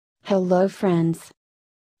Hello friends.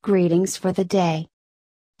 Greetings for the day.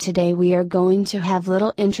 Today we are going to have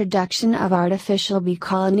little introduction of artificial bee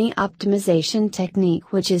colony optimization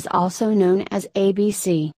technique, which is also known as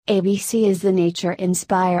ABC. ABC is the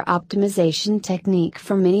nature-inspired optimization technique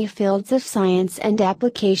for many fields of science and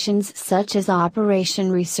applications such as operation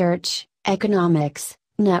research, economics,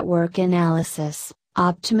 network analysis,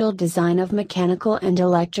 optimal design of mechanical and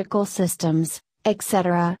electrical systems,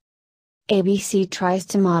 etc. ABC tries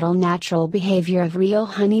to model natural behavior of real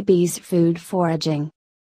honeybees food foraging.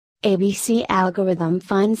 ABC algorithm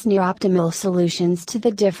finds near-optimal solutions to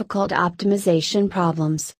the difficult optimization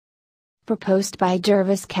problems. Proposed by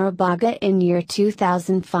Jervis Karabaga in year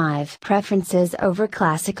 2005. Preferences over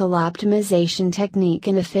classical optimization technique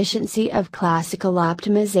and efficiency of classical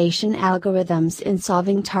optimization algorithms in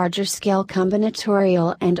solving larger-scale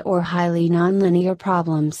combinatorial and/or highly nonlinear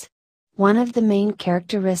problems. One of the main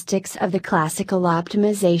characteristics of the classical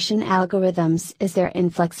optimization algorithms is their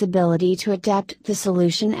inflexibility to adapt the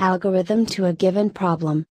solution algorithm to a given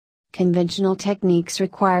problem. Conventional techniques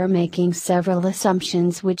require making several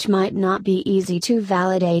assumptions which might not be easy to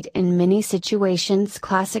validate in many situations.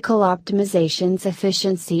 Classical optimization's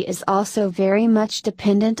efficiency is also very much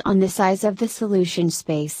dependent on the size of the solution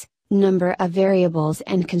space, number of variables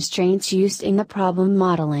and constraints used in the problem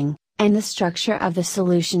modeling, and the structure of the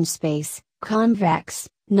solution space, convex,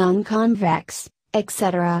 non-convex,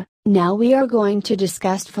 etc. Now we are going to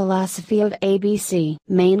discuss philosophy of ABC.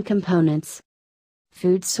 Main components.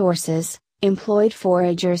 Food sources. Employed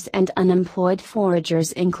foragers and unemployed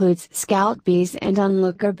foragers includes scout bees and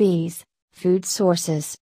onlooker bees. Food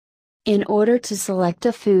sources. In order to select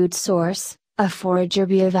a food source, a forager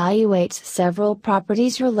bee evaluates several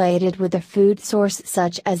properties related with the food source,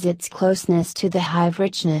 such as its closeness to the hive,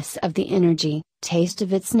 richness of the energy, taste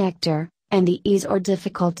of its nectar, and the ease or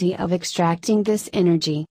difficulty of extracting this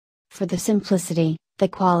energy. For the simplicity, the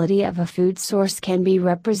quality of a food source can be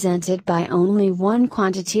represented by only one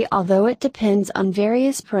quantity, although it depends on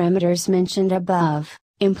various parameters mentioned above.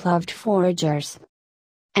 Employed foragers.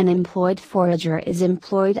 An employed forager is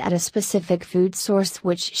employed at a specific food source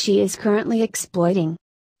which she is currently exploiting.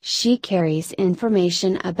 She carries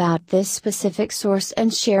information about this specific source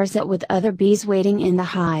and shares it with other bees waiting in the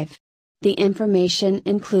hive. The information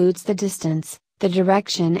includes the distance, the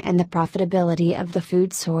direction, and the profitability of the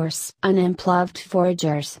food source. Unemployed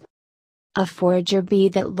foragers. A forager bee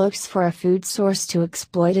that looks for a food source to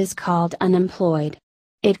exploit is called unemployed.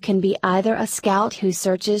 It can be either a scout who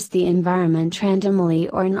searches the environment randomly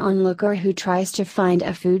or an onlooker who tries to find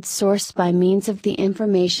a food source by means of the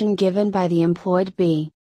information given by the employed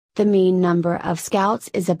bee. The mean number of scouts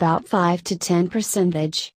is about 5 to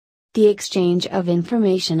 10%. The exchange of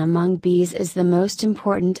information among bees is the most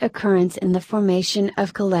important occurrence in the formation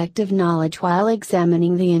of collective knowledge. While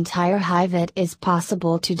examining the entire hive, it is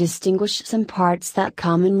possible to distinguish some parts that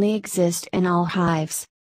commonly exist in all hives.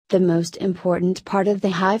 The most important part of the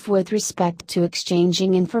hive with respect to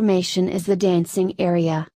exchanging information is the dancing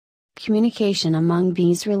area. Communication among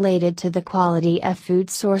bees related to the quality of food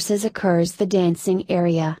sources occurs the dancing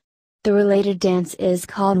area. The related dance is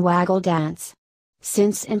called waggle dance.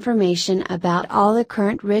 Since information about all the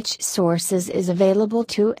current rich sources is available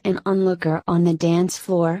to an onlooker on the dance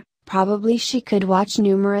floor, probably she could watch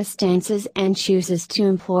numerous dances and chooses to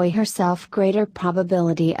employ herself. Greater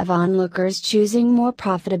probability of onlookers choosing more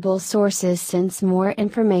profitable sources since more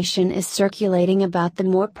information is circulating about the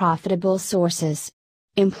more profitable sources.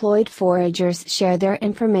 Employed foragers share their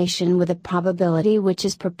information with a probability which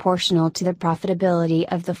is proportional to the profitability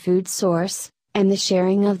of the food source, and the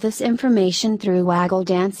sharing of this information through waggle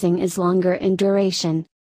dancing is longer in duration.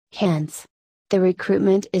 Hence, the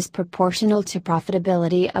recruitment is proportional to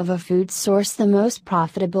profitability of a food source, the most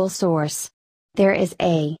profitable source. There is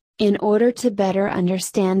in order to better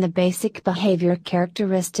understand the basic behavior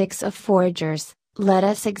characteristics of foragers, let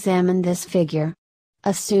us examine this figure.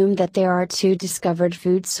 Assume that there are two discovered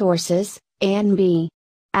food sources, A and B.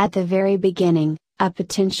 At the very beginning, a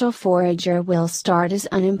potential forager will start as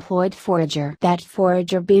unemployed forager. That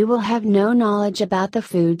forager bee will have no knowledge about the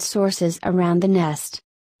food sources around the nest.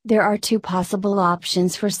 There are two possible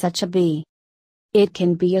options for such a bee. It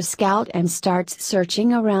can be a scout and starts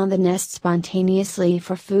searching around the nest spontaneously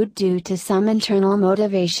for food due to some internal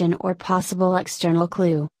motivation or possible external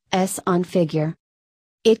clue, as on figure.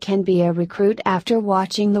 It can be a recruit after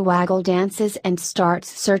watching the waggle dances and starts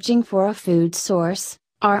searching for a food source,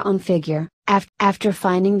 R on figure. After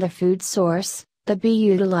finding the food source, the bee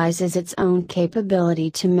utilizes its own capability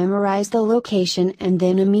to memorize the location and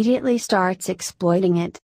then immediately starts exploiting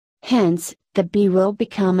it. Hence, the bee will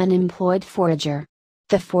become an employed forager.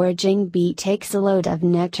 The foraging bee takes a load of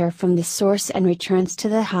nectar from the source and returns to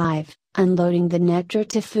the hive, unloading the nectar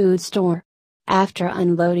to food store. After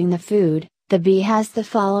unloading the food, the bee has the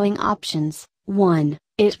following options. 1.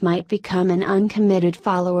 It might become an uncommitted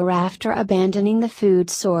follower after abandoning the food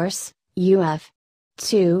source, UF.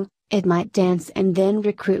 2. It might dance and then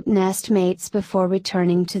recruit nest mates before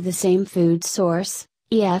returning to the same food source,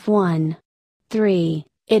 EF1. 3.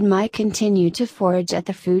 It might continue to forage at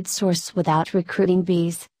the food source without recruiting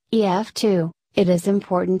bees, EF2. It is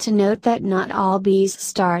important to note that not all bees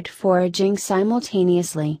start foraging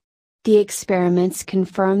simultaneously. The experiments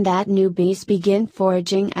confirm that new bees begin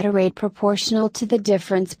foraging at a rate proportional to the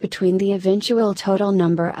difference between the eventual total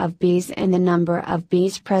number of bees and the number of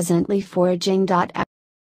bees presently foraging.